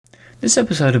This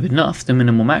episode of Enough, the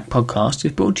Minimal Mac podcast,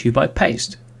 is brought to you by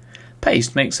Paste.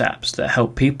 Paste makes apps that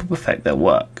help people perfect their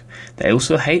work. They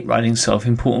also hate writing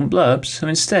self-important blurbs, so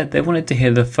instead they wanted to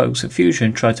hear the folks at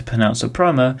Fusion try to pronounce a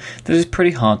promo that is pretty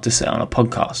hard to say on a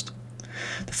podcast.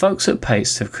 The folks at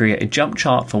Paste have created Jump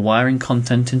Chart for wiring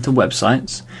content into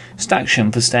websites,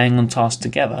 Staction for staying on task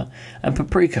together, and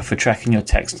Paprika for tracking your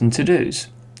text and to-dos.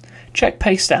 Check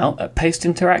Paste out at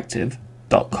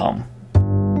pasteinteractive.com.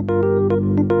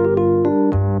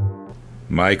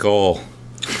 Michael.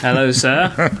 Hello, sir.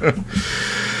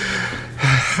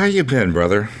 How you been,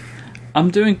 brother?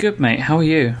 I'm doing good, mate. How are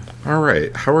you? All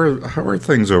right. How are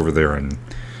things over there in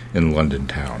London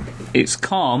town? It's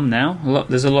calm now.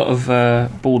 There's a lot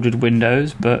of boarded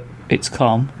windows, but it's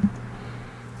calm.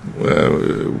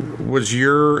 Was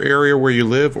your area where you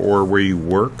live or where you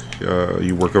work?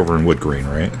 You work over in Wood Green,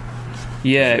 right?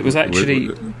 Yeah, it was actually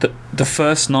the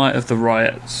first night of the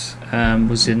riots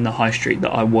was in the high street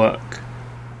that I work.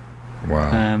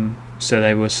 Wow. So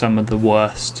they were some of the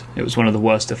worst. It was one of the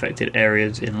worst affected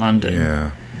areas in London.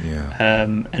 Yeah.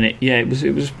 And it was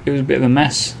a bit of a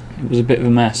mess. It was a bit of a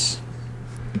mess.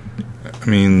 I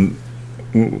mean,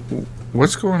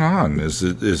 what's going on? Is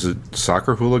it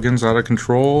soccer hooligans out of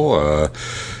control?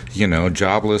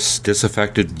 Jobless,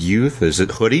 disaffected youth? Is it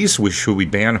hoodies? Should we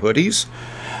ban hoodies?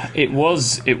 Well,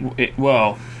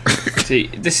 see,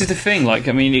 this is the thing. Like,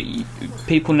 I mean,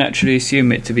 people naturally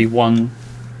assume it to be one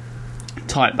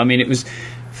type. I mean, it was,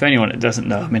 for anyone that doesn't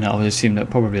know, I mean, I would assume that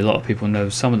probably a lot of people know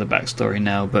some of the backstory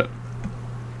now, but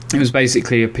it was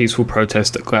basically a peaceful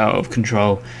protest that got out of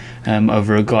control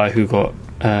over a guy who got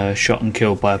shot and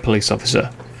killed by a police officer.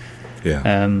 Yeah.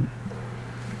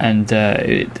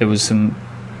 There was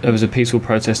a peaceful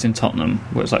protest in Tottenham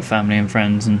where it's like family and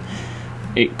friends, and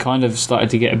it kind of started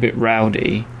to get a bit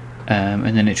rowdy,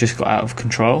 and then it just got out of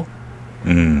control.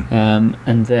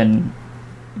 And then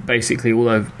basically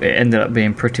it ended up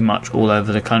being pretty much all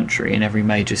over the country. In every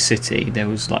major city there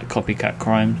was like copycat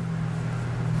crime.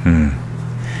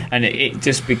 And it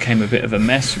just became a bit of a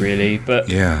mess, really. But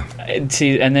yeah. And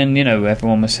then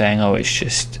everyone was saying, oh, it's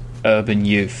just urban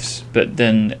youths. But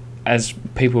then as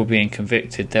people were being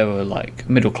convicted, there were like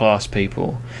middle class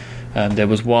people. There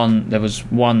was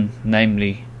one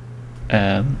namely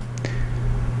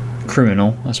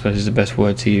criminal, I suppose is the best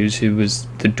word to use, who was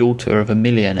the daughter of a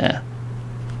millionaire.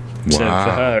 Wow. So for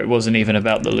her, it wasn't even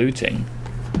about the looting.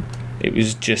 It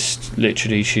was just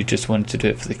literally she just wanted to do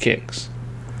it for the kicks.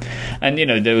 And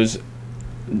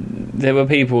there were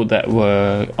people that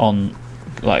were on,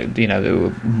 like, they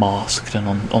were masked and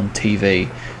on TV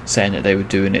saying that they were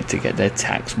doing it to get their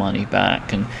tax money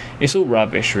back, and it's all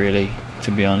rubbish, really,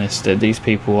 to be honest. That these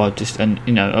people are just, and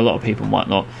a lot of people might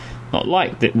not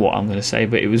like what I'm going to say,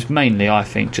 but it was mainly, I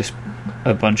think, just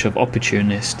a bunch of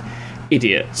opportunist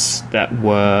idiots that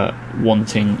were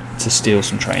wanting to steal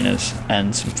some trainers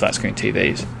and some flat screen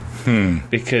TVs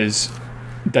because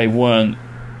they weren't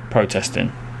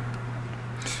protesting.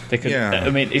 I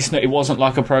mean, it wasn't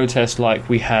like a protest like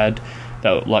we have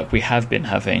been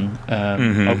having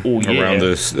all year around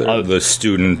the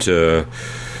student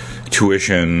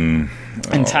tuition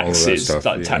and taxes,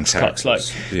 like tax cuts. Like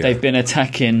they've been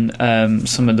attacking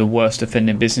some of the worst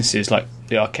offending businesses, like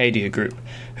the Arcadia Group,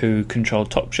 who control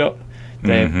Topshop.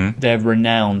 They're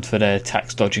renowned for their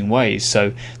tax dodging ways,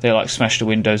 so they like smash the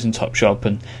windows in Topshop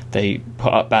and they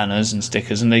put up banners and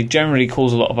stickers, and they generally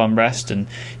cause a lot of unrest. And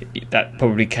that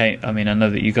probably came. I mean, I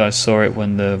know that you guys saw it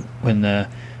when the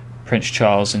Prince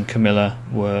Charles and Camilla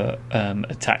were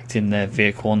attacked in their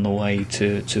vehicle on the way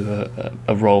to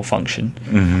a royal function.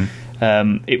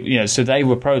 So they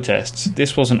were protests.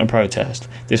 This wasn't a protest.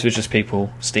 This was just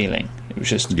people stealing. It was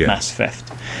just mass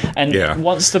theft. And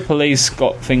once the police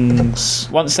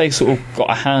once they sort of got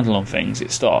a handle on things,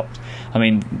 it stopped. I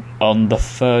mean, on the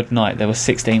third night, there were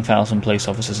 16,000 police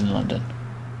officers in London.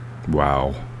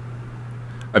 Wow.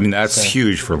 I mean, that's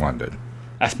huge for London.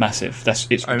 That's massive.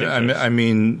 It's ridiculous. I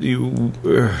mean,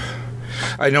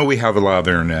 I know we have a lot of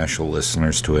international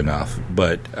listeners to Enough,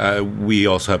 but we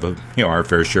also have our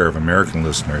fair share of American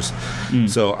listeners.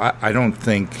 So I don't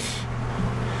think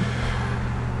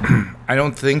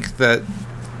that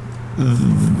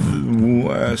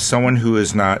someone who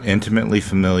is not intimately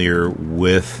familiar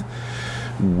with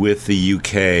the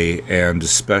UK, and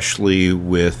especially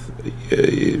with,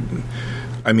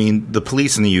 the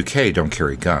police in the UK don't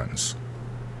carry guns,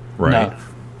 right? No.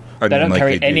 They don't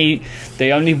carry any.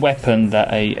 The only weapon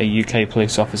that a UK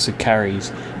police officer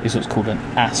carries is what's called an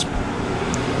ASP.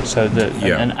 So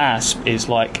an ASP is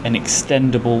like an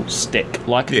extendable stick,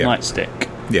 like a nightstick.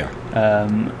 Yeah.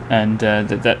 and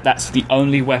that's the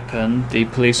only weapon the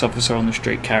police officer on the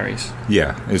street carries.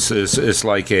 Yeah, it's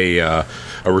like a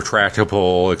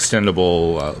retractable,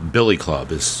 extendable billy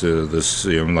club. It's this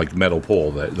like metal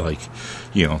pole that, like,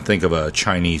 think of a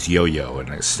Chinese yo-yo, and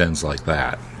it extends like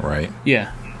that, right?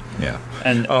 Yeah. Yeah.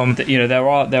 And there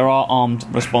are armed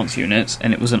response units,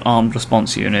 and it was an armed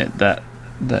response unit that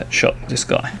shot this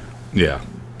guy. Yeah.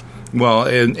 Well,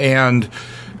 and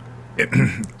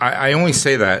I only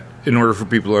say that in order for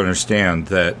people to understand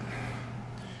that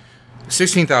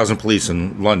 16,000 police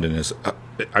in London is,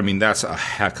 that's a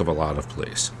heck of a lot of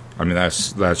police. I mean,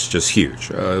 that's just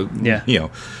huge. Yeah.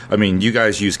 You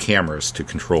guys use cameras to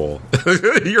control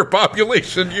your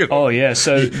population. Oh yeah.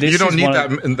 So this you don't need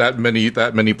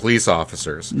that many police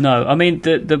officers. No, I mean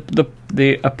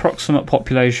the approximate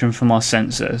population from our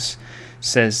census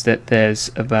says that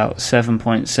there's about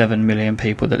 7.7 million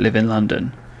people that live in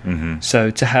London. Mm-hmm.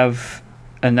 So to have,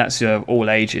 and that's all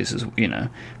ages,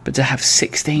 but to have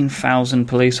 16,000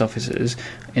 police officers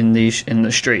in the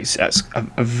streets, that's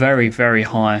a very, very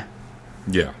high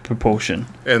proportion.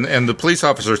 And the police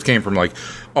officers came from like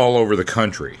all over the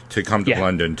country to come to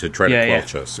London to try to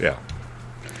quench us. Yeah.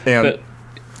 But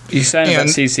you're saying about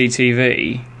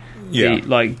CCTV,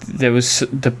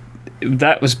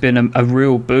 that was been a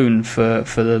real boon for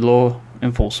the law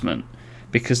enforcement,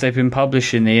 because they've been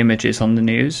publishing the images on the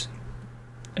news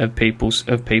of people's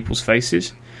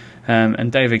faces,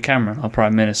 and David Cameron, our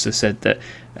Prime Minister, said that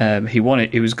he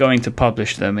was going to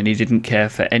publish them, and he didn't care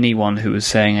for anyone who was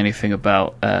saying anything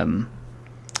about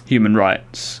human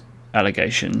rights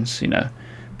allegations,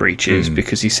 breaches,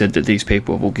 because he said that these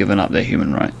people have all given up their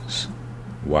human rights.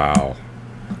 Wow.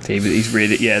 He's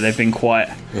really they've been quite.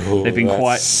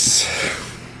 That's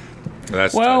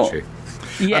touchy.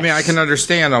 Yes. I mean, I can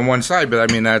understand on one side, but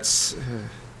that's.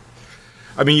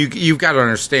 You've got to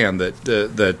understand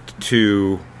that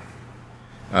to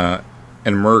an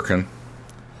American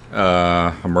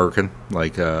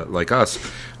like us,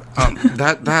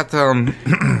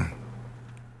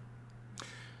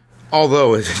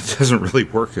 although it doesn't really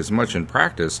work as much in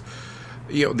practice.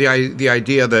 The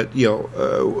idea that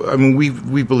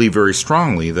we believe very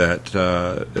strongly that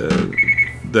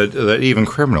that even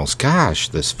criminals. Gosh,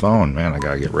 this phone, man! I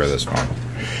gotta get rid of this phone.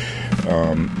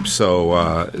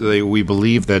 We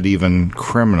believe that even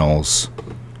criminals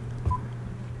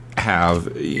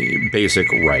have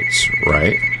basic rights,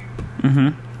 right?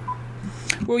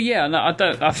 Mm-hmm. Well, yeah, no, I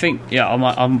don't. I think,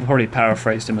 I'm probably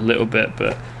paraphrased him a little bit,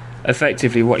 but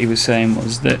effectively what he was saying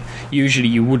was that usually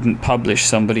you wouldn't publish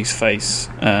somebody's face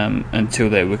until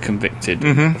they were convicted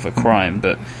of a crime,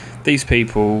 but these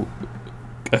people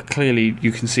are clearly,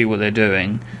 you can see what they're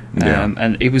doing,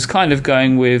 and it was kind of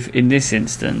going with, in this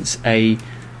instance, a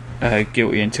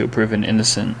guilty until proven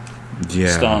innocent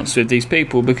stance with these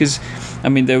people, because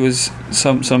there was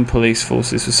some police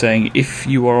forces were saying, if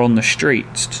you are on the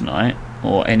streets tonight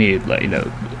or any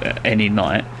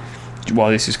night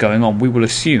while this is going on, we will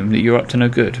assume that you're up to no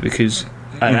good, because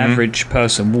an average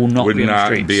person will not be on the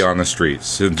streets. Be on the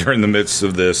streets during the midst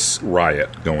of this riot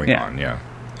going on. Yeah.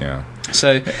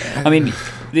 So,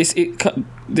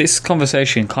 this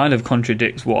conversation kind of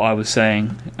contradicts what I was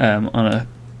saying on an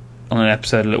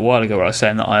episode a little while ago, where I was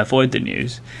saying that I avoid the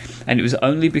news, and it was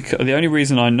only because the only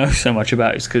reason I know so much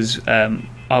about it is because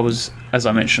I was, as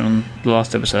I mentioned on the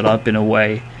last episode, I've been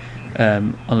away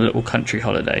on a little country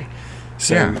holiday,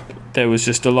 so there was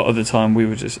just a lot of the time I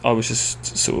was just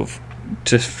sort of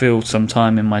just filled some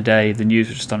time in my day. The news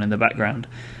was just on in the background.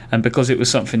 And because it was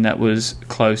something that was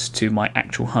close to my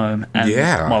actual home and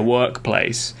my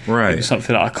workplace, it was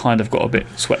something that I kind of got a bit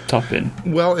swept up in.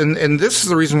 Well, and this is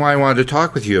the reason why I wanted to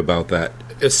talk with you about that,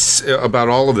 about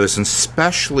all of this, and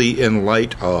especially in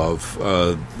light of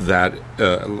that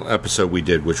episode we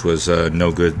did, which was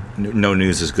No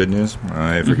News is Good News.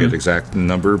 I forget the exact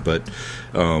number, but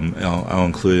I'll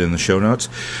include it in the show notes.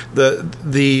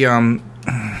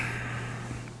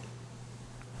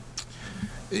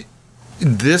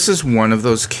 This is one of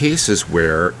those cases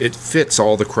where it fits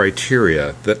all the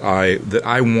criteria that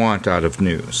I want out of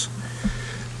news.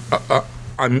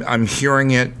 I'm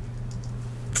hearing it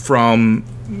from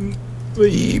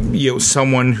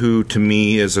someone who to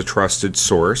me is a trusted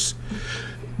source.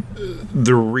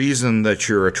 The reason that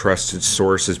you're a trusted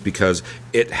source is because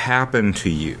it happened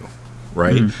to you,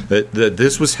 right? That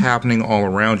this was happening all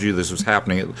around you. This was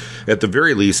happening at the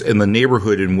very least in the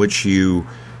neighborhood in which you.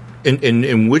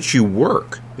 In which you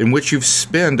work, in which you've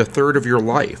spent a third of your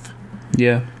life,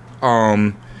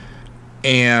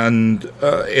 and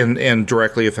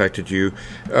directly affected you.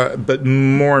 But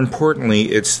more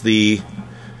importantly, it's the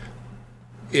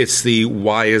it's the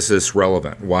why is this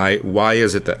relevant? Why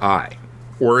is it that I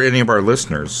or any of our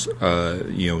listeners,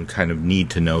 kind of need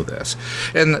to know this?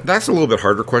 And that's a little bit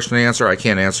harder question to answer. I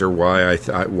can't answer why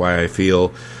I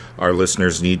feel our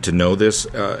listeners need to know this,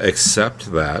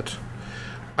 except that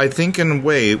I think in a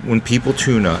way when people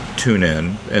tune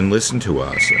in and listen to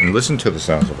us and listen to the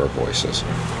sounds of our voices,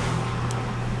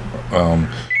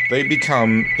 they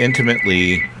become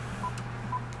intimately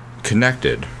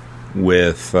connected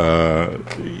with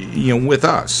with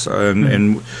us,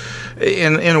 and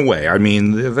in a way, I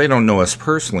mean, they don't know us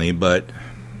personally, but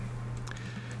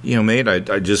mate,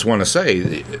 I just want to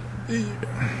say,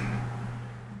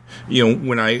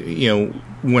 when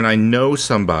I know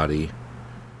somebody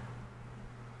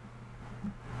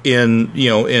in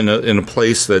a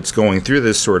place that's going through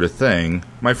this sort of thing,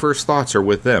 my first thoughts are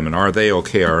with them, and are they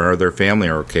okay, or are their family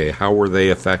okay? How were they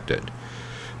affected?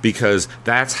 Because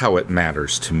that's how it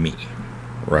matters to me,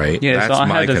 right? Yeah, that's so I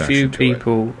had a few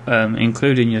people,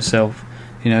 including yourself,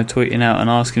 tweeting out and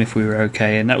asking if we were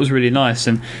okay, and that was really nice.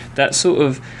 And that sort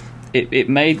of it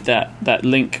made that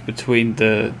link between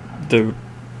the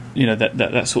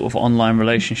that sort of online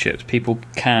relationships. People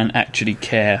can actually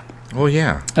care. Oh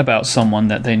yeah, about someone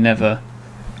that they never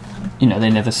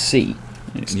see.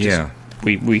 It's just,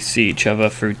 we see each other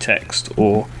through text,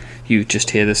 or you just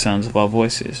hear the sounds of our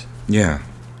voices.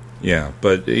 Yeah,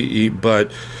 but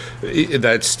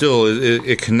that still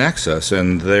it connects us,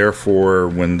 and therefore,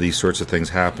 when these sorts of things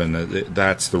happen,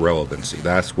 that's the relevancy.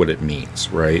 That's what it means,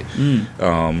 right?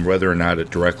 Whether or not it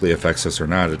directly affects us or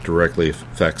not, it directly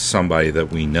affects somebody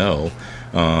that we know,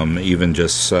 even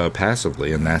just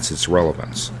passively, and that's its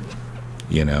relevance.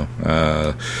 The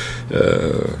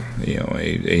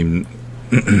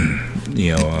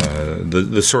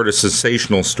sort of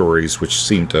sensational stories which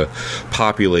seem to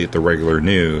populate the regular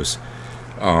news,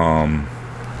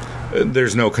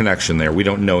 there's no connection there. We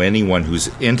don't know anyone who's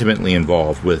intimately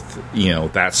involved with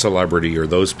that celebrity or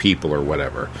those people or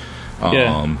whatever.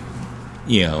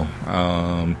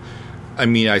 I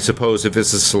mean, I suppose if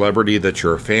it's a celebrity that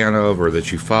you're a fan of or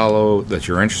that you follow, that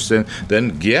you're interested in,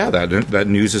 then that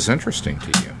news is interesting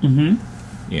to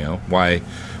you.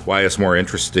 Why it's more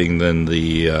interesting than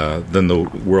the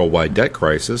worldwide debt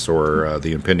crisis or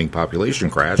the impending population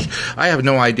crash, I have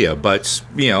no idea. But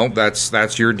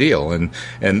that's your deal, and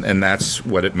that's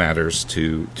what it matters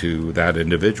to that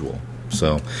individual.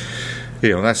 So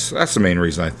that's the main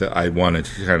reason I wanted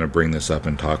to kind of bring this up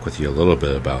and talk with you a little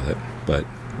bit about it. But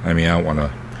I mean, I don't want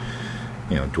to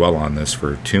dwell on this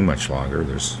for too much longer.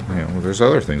 There's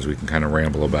other things we can kind of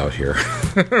ramble about here.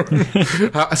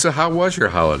 So how was your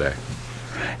holiday?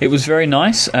 It was very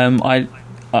nice. I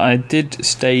did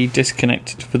stay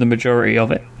disconnected for the majority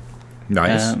of it.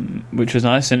 Nice. Which was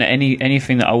nice. And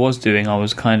anything that I was doing, I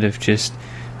was kind of just...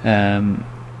 it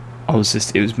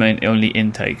was mainly only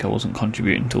intake. I wasn't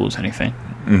contributing towards anything.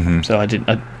 Mm-hmm. So I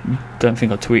don't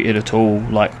think I tweeted at all,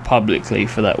 like, publicly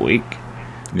for that week.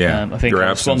 Yeah, I think your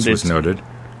absence was noted.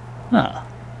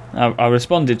 I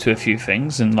responded to a few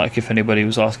things, and like if anybody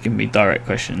was asking me direct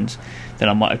questions, then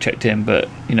I might have checked in, but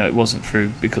it wasn't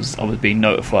through because I was being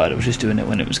notified. I was just doing it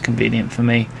when it was convenient for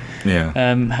me. Yeah.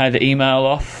 Had the email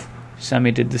off.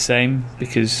 Sammy did the same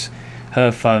because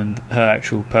her phone, her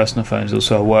actual personal phone, is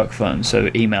also a work phone,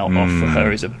 so email off for her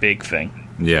is a big thing.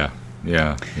 Yeah.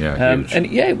 And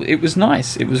it was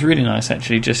nice. It was really nice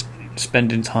actually, just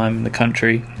spending time in the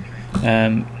country.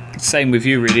 Same with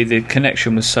you, really. The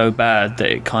connection was so bad that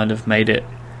it kind of made it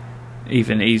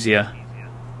even easier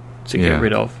to get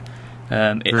rid of.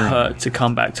 It hurt to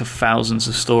come back to thousands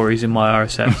of stories in my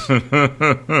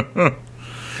RSS.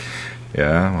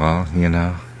 Yeah, well,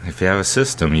 if you have a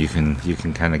system, you can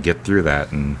kind of get through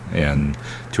that in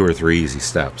 2 or 3 easy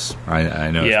steps. I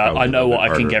know. Yeah, I know what I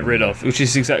can get rid of, which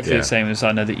is exactly the same as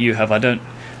I know that you have.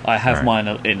 I have mine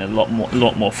in a lot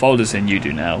more folders than you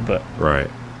do now, but right.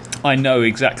 I know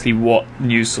exactly what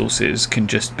news sources can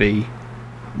just be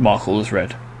marked as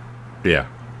read. Yeah.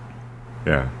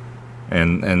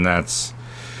 And that's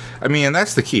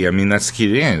the key. I mean, that's the key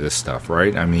to any of this stuff,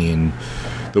 right? I mean,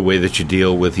 the way that you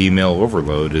deal with email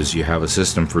overload is you have a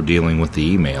system for dealing with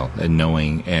the email and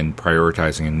knowing and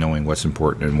prioritizing and knowing what's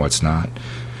important and what's not.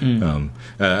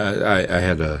 I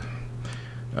have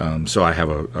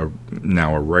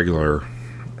now a regular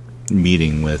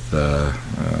meeting with a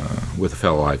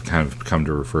fellow I've kind of come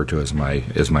to refer to as my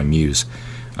muse,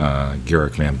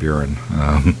 Garrick Van Buren.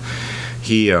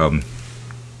 He and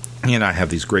I have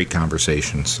these great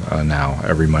conversations now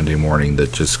every Monday morning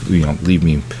that just leave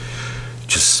me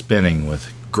just spinning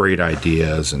with great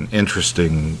ideas and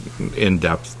interesting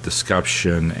in-depth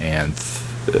discussion and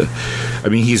I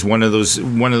mean, he's one of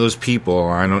those people.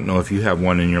 I don't know if you have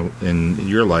one in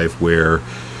your life where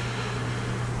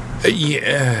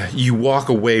you walk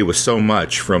away with so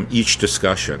much from each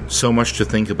discussion, so much to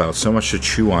think about, so much to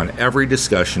chew on. Every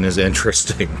discussion is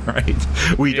interesting, right?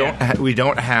 We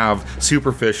don't have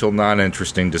superficial,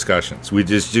 non-interesting discussions. We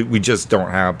just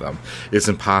don't have them. It's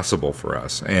impossible for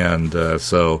us, and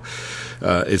so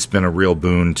it's been a real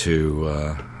boon to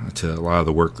a lot of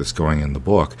the work that's going in the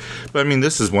book. But I mean,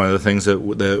 this is one of the things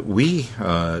that we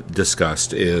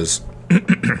discussed is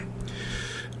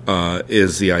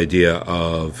the idea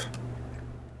of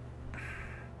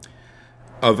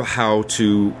how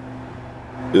do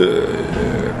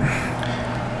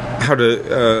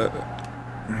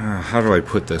I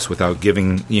put this without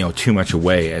giving too much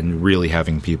away and really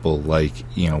having people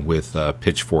with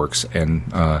pitchforks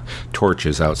and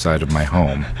torches outside of my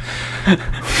home.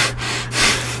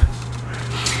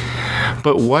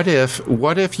 But what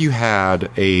if you had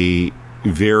a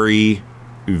very,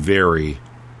 very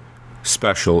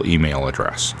special email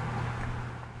address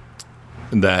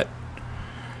that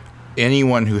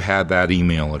anyone who had that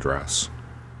email address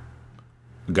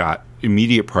got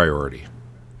immediate priority?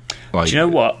 Do you know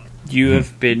what?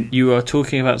 You are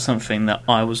talking about something that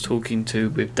I was talking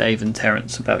with Dave and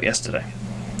Terence about yesterday.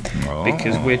 Oh.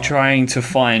 Because we're trying to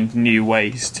find new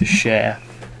ways to share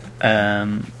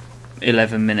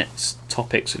 11 minutes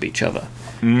topics with each other.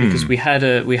 Because we have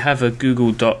a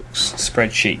Google Docs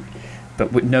spreadsheet,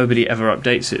 but nobody ever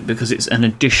updates it because it's an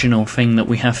additional thing that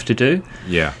we have to do.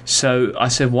 Yeah. So I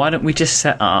said, why don't we just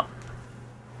set up?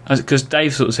 Because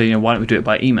Dave sort of said, why don't we do it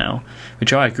by email?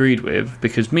 Which I agreed with,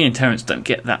 because me and Terence don't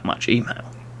get that much email.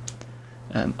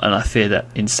 And I fear that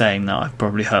in saying that I've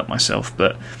probably hurt myself,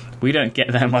 but we don't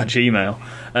get that much email.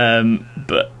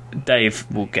 But Dave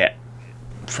will get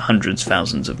hundreds,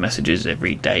 thousands of messages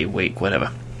every day, week,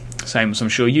 whatever. Same as I'm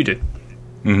sure you do.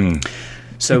 Mm-hmm.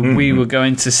 So we were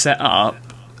going to set up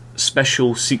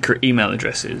special secret email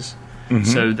addresses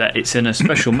so that it's in a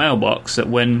special mailbox that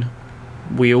when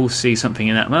we all see something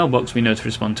in that mailbox, we know to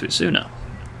respond to it sooner.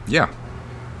 Yeah.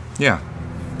 Yeah.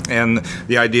 And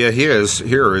the idea here is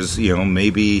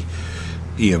maybe,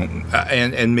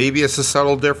 and maybe it's a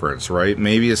subtle difference, right?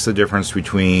 Maybe it's the difference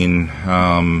between,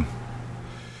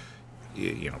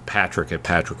 Patrick at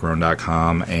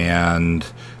patrickroan.com and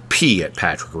P at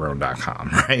patrickroan.com,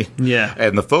 right? Yeah.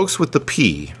 And the folks with the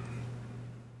P,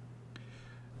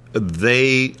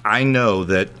 I know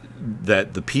that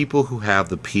the people who have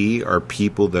the P are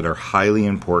people that are highly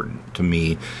important to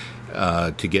me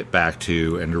to get back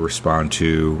to and to respond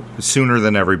to sooner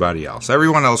than everybody else.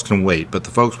 Everyone else can wait, but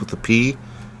the folks with the P,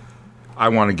 I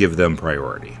want to give them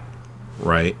priority,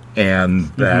 right? And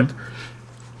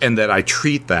that I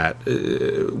treat that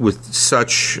with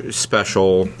such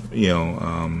special,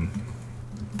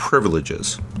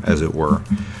 privileges, as it were.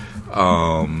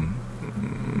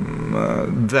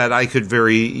 That I could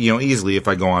very, easily, if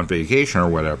I go on vacation or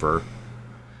whatever,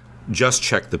 just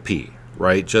check the P,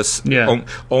 right? Just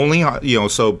only,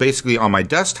 so basically on my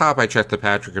desktop, I check the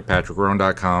Patrick at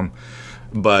patrickroan.com,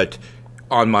 but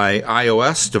on my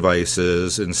iOS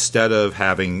devices, instead of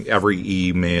having every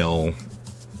email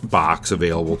box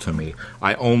available to me,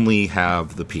 I only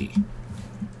have the P.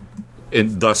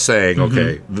 And thus saying,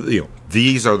 okay,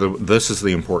 this is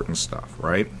the important stuff,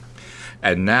 right?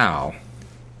 And now,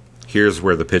 here's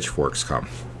where the pitchforks come.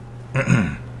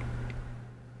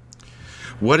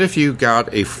 What if you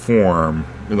got a form,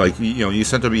 you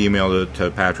sent an email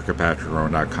to Patrick at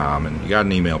patrickroan.com, and you got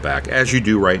an email back, as you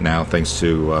do right now, thanks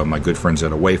to my good friends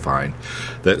at Wayfind,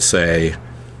 that say,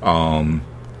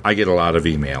 I get a lot of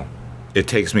email. It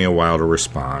takes me a while to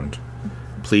respond.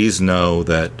 Please know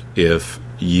that if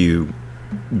you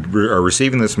are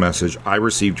receiving this message, I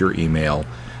received your email,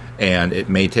 and it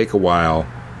may take a while,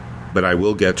 but I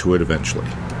will get to it eventually.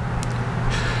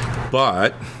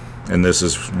 But, and this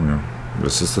is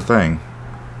the thing,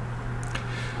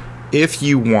 if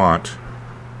you want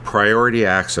priority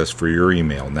access for your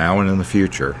email now and in the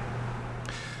future,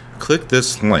 click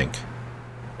this link,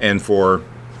 and for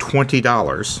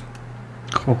 $20,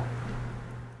 cool,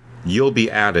 you'll be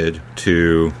added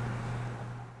to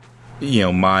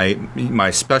my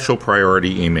special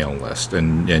priority email list,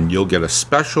 and you'll get a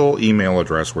special email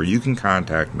address where you can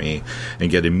contact me and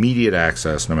get immediate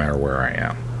access no matter where I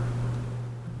am.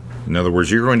 In other words,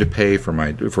 you're going to pay for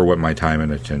what my time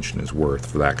and attention is worth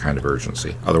for that kind of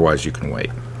urgency. Otherwise, you can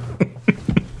wait.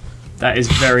 That is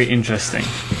very interesting.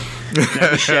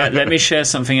 Let me share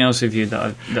something else with you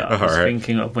that I was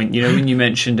thinking of when you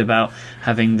mentioned about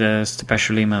having the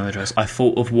special email address. I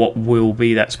thought of what will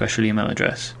be that special email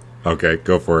address. Okay,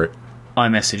 go for it.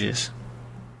 iMessages.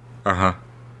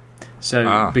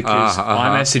 So because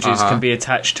iMessages can be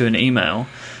attached to an email,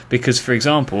 because for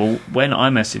example, when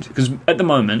iMessage, because at the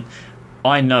moment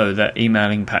I know that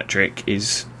emailing Patrick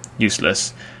is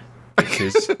useless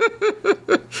because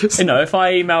if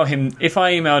I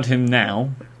emailed him now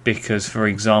because, for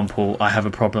example, I have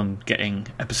a problem getting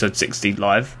episode 60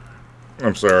 live.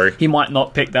 I'm sorry. He might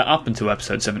not pick that up until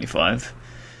episode 75.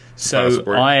 So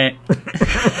I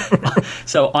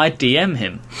DM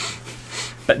him.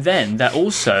 But then that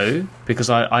also, because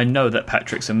I know that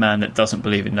Patrick's a man that doesn't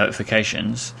believe in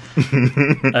notifications,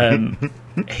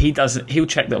 he'll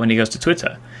check that when he goes to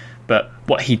Twitter. But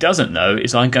what he doesn't know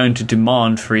is I'm going to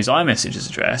demand for his iMessages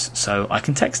address so I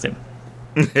can text him.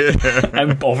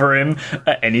 And bother him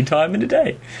at any time in the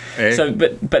day. Hey. So,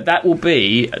 but that will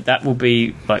be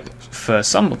like for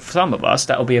some of us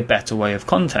that will be a better way of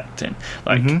contacting.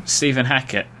 Like Stephen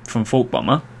Hackett from Fault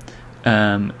Bomber,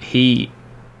 he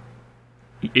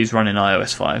is running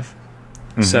iOS 5,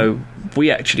 so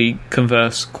we actually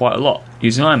converse quite a lot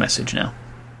using iMessage now.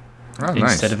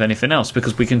 Instead of anything else,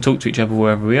 because we can talk to each other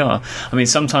wherever we are. I mean,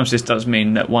 sometimes this does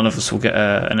mean that one of us will get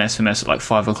an SMS at like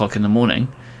 5 o'clock in the morning.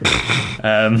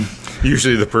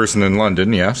 Usually the person in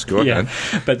London, yes, go ahead.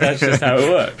 But that's just how it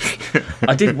works.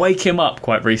 I did wake him up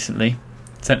quite recently.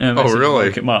 Sent him a message. Oh, really?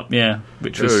 Woke him up, yeah.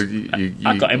 Which was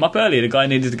I got him up early. The guy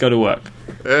needed to go to work.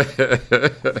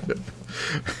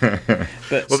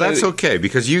 That's okay,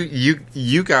 because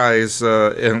you guys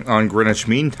on Greenwich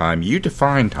Mean Time, you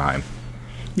define time.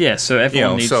 Yeah, so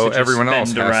everyone needs to just everyone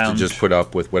else has to just put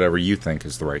up with whatever you think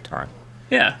is the right time.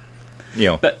 Yeah.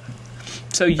 But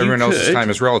so everyone else's time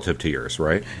is relative to yours,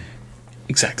 right?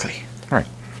 Exactly. Right.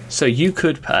 So you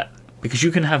could, Pat, because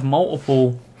you can have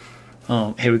multiple.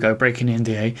 Oh, here we go, breaking the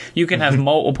NDA. You can have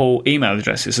multiple email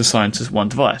addresses assigned to one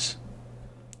device.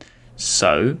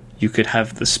 So you could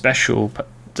have the special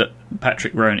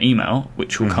Patrick Rowan email,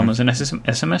 which will come as an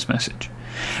SMS message,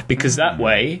 because that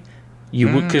way. You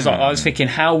would, because I was thinking,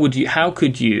 how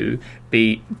could you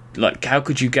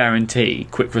guarantee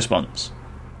quick response?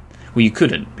 Well, you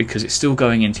couldn't, because it's still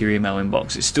going into your email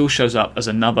inbox. It still shows up as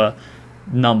another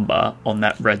number on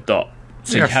that red dot.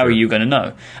 So how are you going to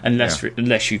know?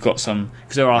 Unless you've got some,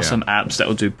 because there are some apps that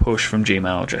will do push from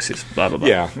Gmail addresses, blah, blah, blah.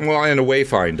 Yeah, well, and a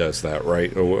Wayfind does that,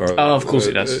 right? Of course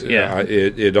it does, yeah.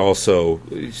 It also,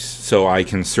 so I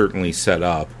can certainly set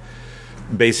up,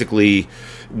 basically,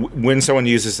 when someone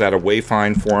uses that a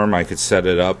Wayfind form, I could set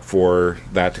it up for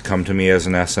that to come to me as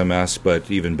an SMS. But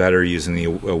even better, using the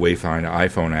Wayfind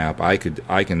iPhone app, I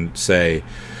can say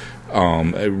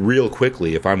real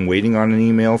quickly, if I'm waiting on an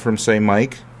email from, say,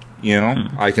 Mike,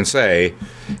 I can say,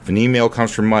 if an email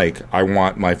comes from Mike, I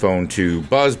want my phone to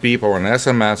buzz, beep, or an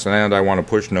SMS, and I want a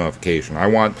push notification. I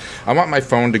want my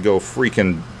phone to go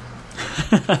freaking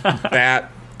bat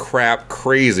crap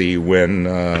crazy when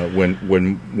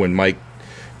Mike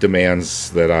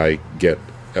demands that I get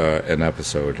an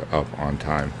episode up on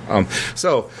time.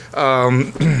 So I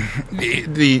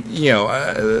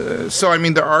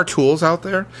mean, there are tools out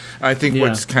there. I think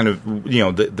what's kind of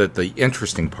the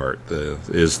interesting part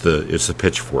is the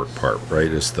pitchfork part,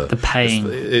 right? It's the pain.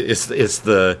 It's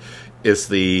the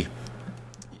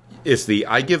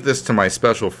I give this to my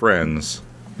special friends.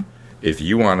 If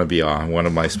you want to be one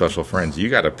of my special friends, you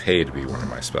got to pay to be one of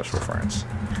my special friends.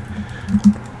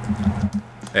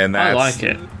 And I like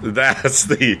it. That's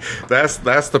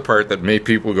the part that made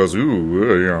people goes,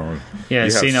 ooh, Yeah, a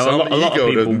lot of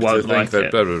people won't like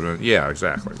it. Yeah,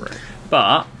 exactly, right.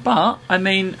 But I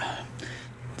mean,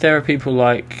 there are people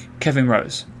like Kevin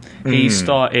Rose. He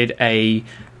started a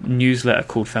newsletter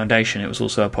called Foundation. It was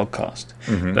also a podcast,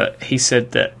 but he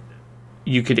said that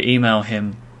you could email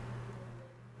him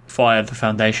via the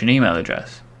Foundation email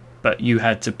address, but you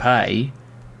had to pay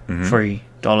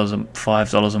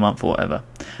 $5 a month or whatever.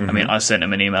 I mean, I sent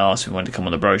him an email asking if he wanted to come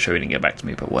on the Bro Show. He didn't get back to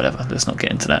me, but whatever. Let's not get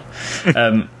into that.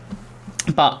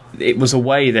 But it was a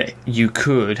way that you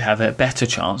could have a better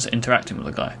chance at interacting with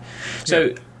the guy.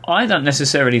 So I don't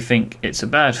necessarily think it's a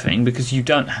bad thing, because you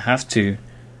don't have to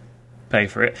pay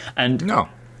for it.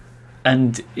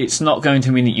 And it's not going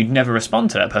to mean that you'd never respond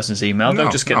to that person's email.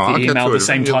 They'll just get the email at the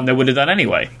same time they would have done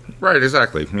anyway. Right,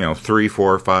 exactly. 3,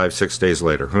 4, 5, 6 days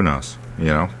later. Who knows?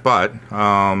 But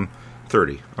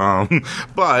 30.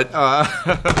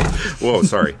 Whoa,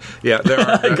 sorry. Yeah, there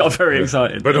are. I got very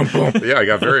excited. Yeah, I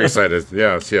got very excited.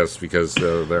 Yes, because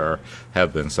there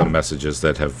have been some messages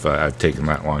that have I've taken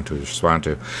that long to respond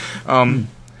to.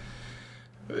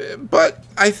 But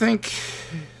I think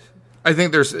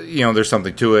there's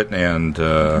something to it, and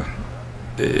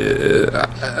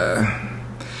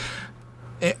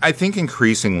I think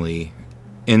increasingly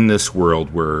in this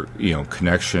world where,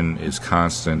 connection is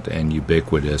constant and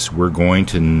ubiquitous, we're going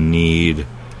to need,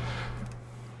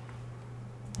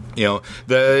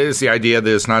 it's the idea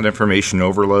that it's not information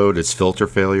overload, it's filter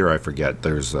failure. I forget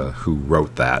who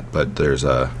wrote that, but there's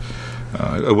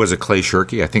was it Clay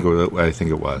Shirky? I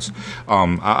think it was.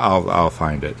 I'll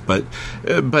find it. But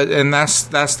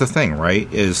that's the thing,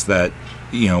 right? Is that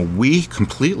we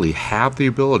completely have the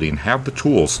ability and have the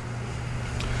tools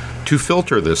to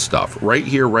filter this stuff right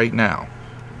here, right now.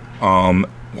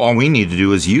 All we need to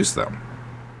do is use them.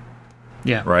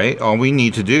 Yeah. Right? All we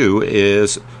need to do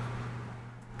is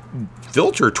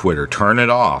filter Twitter, turn it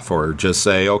off, or just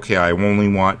say, okay, I only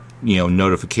want,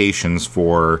 notifications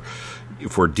for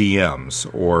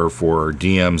DMs or for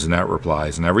DMs and net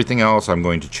replies, and everything else I'm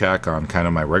going to check on kind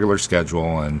of my regular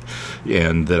schedule, and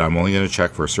that I'm only going to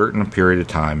check for a certain period of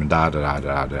time, and da.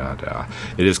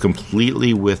 It is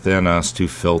completely within us to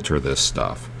filter this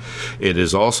stuff. It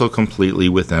is also completely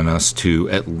within us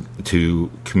to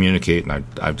communicate, and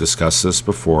I've discussed this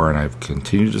before, and I've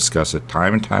continued to discuss it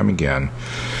time and time again,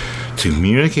 to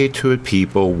communicate to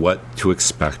people what to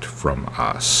expect from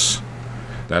us.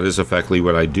 That is effectively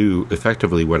what I do with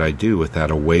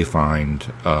that away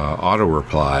find auto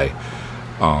reply.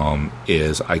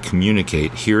 Is I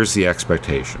communicate, here's the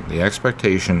expectation. The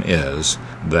expectation is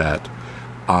that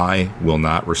I will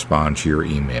not respond to your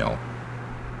email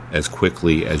as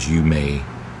quickly as you may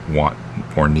want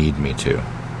or need me to.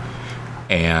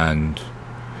 And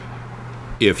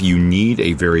if you need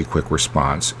a very quick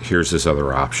response, here's this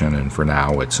other option, and for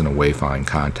now it's an away find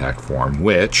contact form,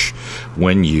 which,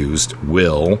 when used,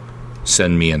 will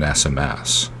send me an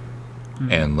SMS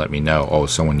and let me know,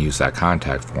 someone used that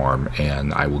contact form,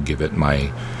 and I will give it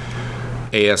my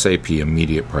ASAP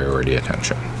immediate priority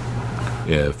attention.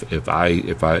 If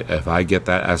I get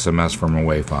that SMS from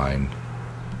away find,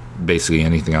 basically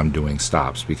anything I'm doing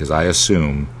stops, because I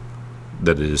assume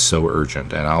that it is so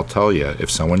urgent. And I'll tell you, if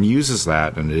someone uses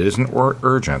that and it isn't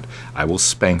urgent, I will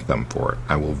spank them for it.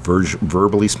 I will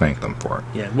verbally spank them for it.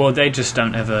 Yeah, well, they just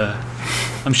don't ever.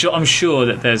 I'm sure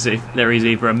that there is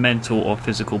either a mental or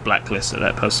physical blacklist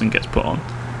that person gets put on.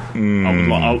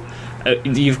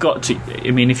 You've got to. I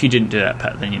mean, if you didn't do that,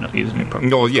 Pat, then you're not using it properly.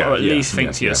 No, yeah, or at least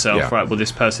think to yourself, right? Well,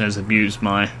 this person has abused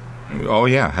my. Oh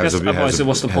yeah, what's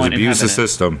the point? Abuse the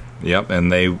system. Yep,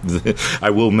 and I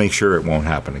will make sure it won't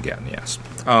happen again. Yes.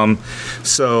 And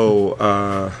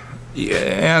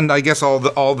I guess all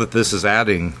that this is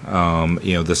adding,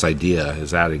 this idea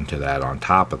is adding to that. On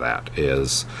top of that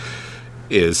is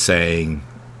saying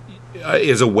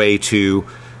is a way to,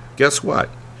 guess what?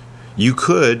 You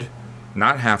could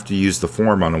not have to use the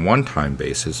form on a one-time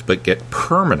basis, but get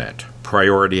permanent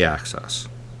priority access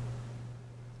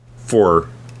for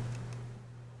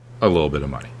a little bit of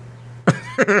money.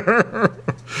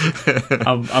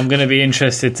 I'm going to be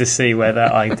interested to see where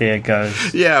that idea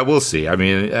goes. Yeah, we'll see. I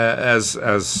mean,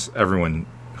 as everyone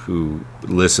who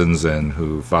listens and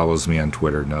who follows me on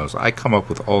Twitter knows, I come up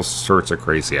with all sorts of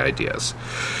crazy ideas.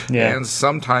 Yeah. And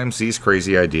sometimes these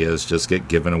crazy ideas just get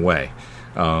given away.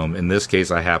 In this case,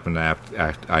 I happen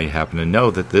to know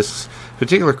that this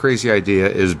particular crazy idea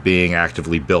is being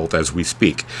actively built as we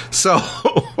speak. So,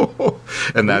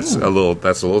 and that's a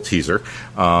little teaser.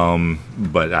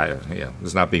 But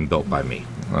it's not being built by me.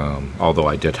 Although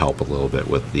I did help a little bit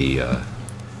with the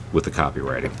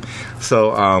copywriting.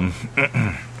 So,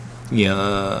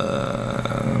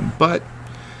 but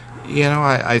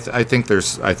I think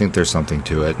there's something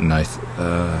to it, and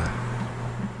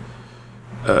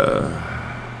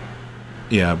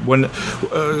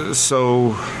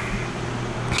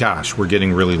gosh, we're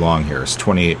getting really long here. It's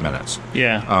 28 minutes.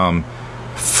 Yeah.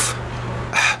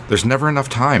 There's never enough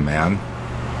time, man.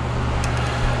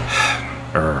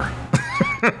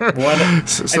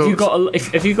 If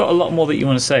you've got a lot more that you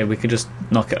want to say, we could just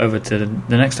knock it over to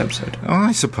the next episode. Oh,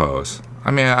 I suppose.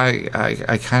 I mean,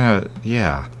 I kind of,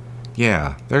 yeah.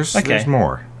 There's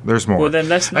more. There's more. Well, then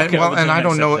let's knock it over to the I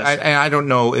don't know. episode. I don't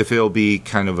know if it'll be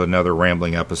kind of another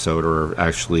rambling episode, or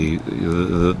actually,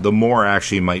 the more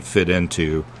actually might fit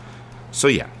into. So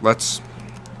let's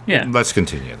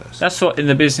continue this. That's what in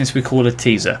the business we call a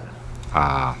teaser.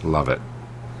 Ah, love it.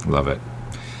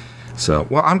 So,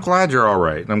 well, I'm glad you're all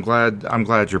right. I'm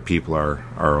glad your people are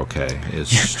okay.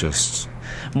 It's just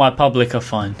my public are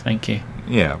fine, thank you.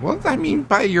 Yeah, well, I mean,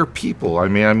 by your people, I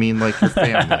mean like your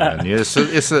family. Man. It's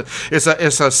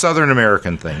a Southern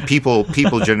American thing. People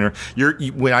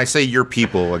when I say your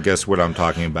people, I guess what I'm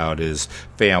talking about is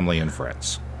family and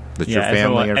friends. That your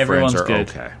family and friends are good.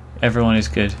 Okay. Everyone is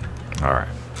good. All right.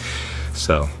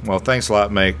 So, well, thanks a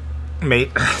lot, mate.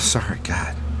 Sorry,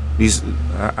 God.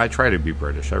 I try to be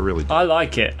British. I really do. I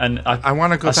like it, and I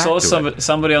want to go back to it. I saw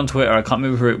somebody on Twitter, I can't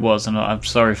remember who it was, and I'm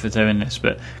sorry for doing this,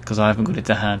 but because I haven't got it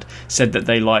to hand, said that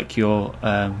they like your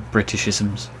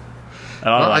Britishisms. And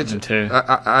I like them too.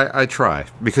 I try,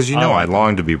 because I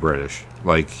long to be British.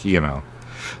 Like,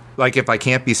 like if I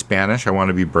can't be Spanish, I want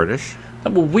to be British.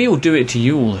 Well, we all do it to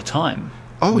you all the time.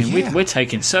 Oh, yeah. We're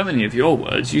taking so many of your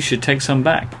words, you should take some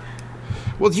back.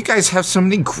 Well, you guys have so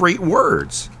many great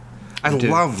words. I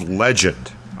love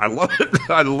legend. I love it.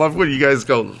 I love when you guys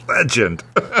go legend.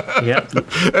 Yeah.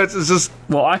 It's just.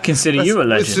 Well, I consider you a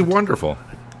legend. It's wonderful.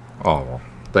 Oh, well,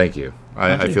 thank you.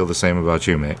 I feel the same about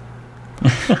you, mate.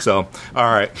 So,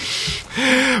 all right.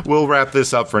 We'll wrap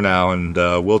this up for now, and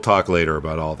we'll talk later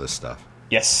about all this stuff.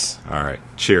 Yes. All right.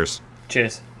 Cheers.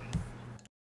 Cheers.